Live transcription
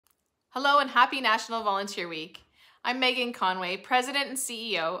Hello and happy National Volunteer Week. I'm Megan Conway, President and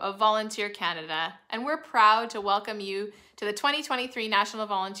CEO of Volunteer Canada, and we're proud to welcome you to the 2023 National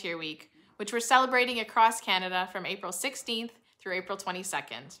Volunteer Week, which we're celebrating across Canada from April 16th through April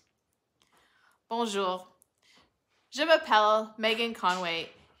 22nd. Bonjour, je m'appelle Megan Conway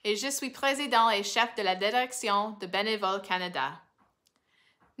et je suis président et chef de la direction de Bénévole Canada.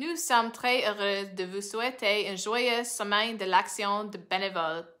 Nous sommes très heureux de vous souhaiter une joyeuse Semaine de l'Action de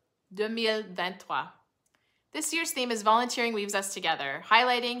Bénévole 2023. This year's theme is Volunteering Weaves Us Together,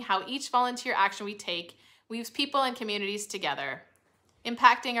 highlighting how each volunteer action we take weaves people and communities together,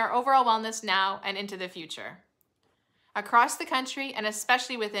 impacting our overall wellness now and into the future. Across the country, and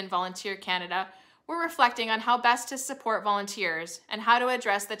especially within Volunteer Canada, we're reflecting on how best to support volunteers and how to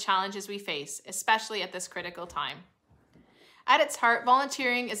address the challenges we face, especially at this critical time. At its heart,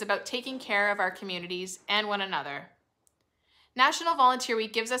 volunteering is about taking care of our communities and one another. National Volunteer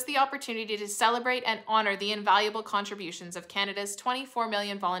Week gives us the opportunity to celebrate and honor the invaluable contributions of Canada's 24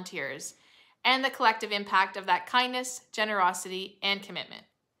 million volunteers and the collective impact of that kindness, generosity, and commitment.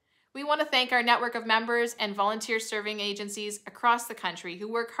 We want to thank our network of members and volunteer serving agencies across the country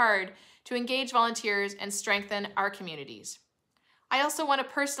who work hard to engage volunteers and strengthen our communities. I also want to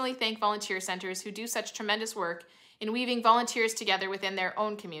personally thank volunteer centers who do such tremendous work in weaving volunteers together within their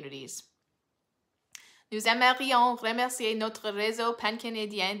own communities. Nous aimerions remercier notre réseau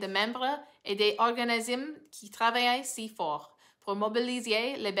pan-canadien de membres et des organismes qui travaillent si fort pour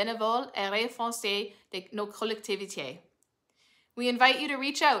mobiliser les bénévoles et renforcer nos collectivités. We invite you to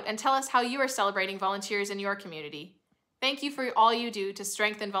reach out and tell us how you are celebrating volunteers in your community. Thank you for all you do to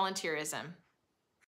strengthen volunteerism.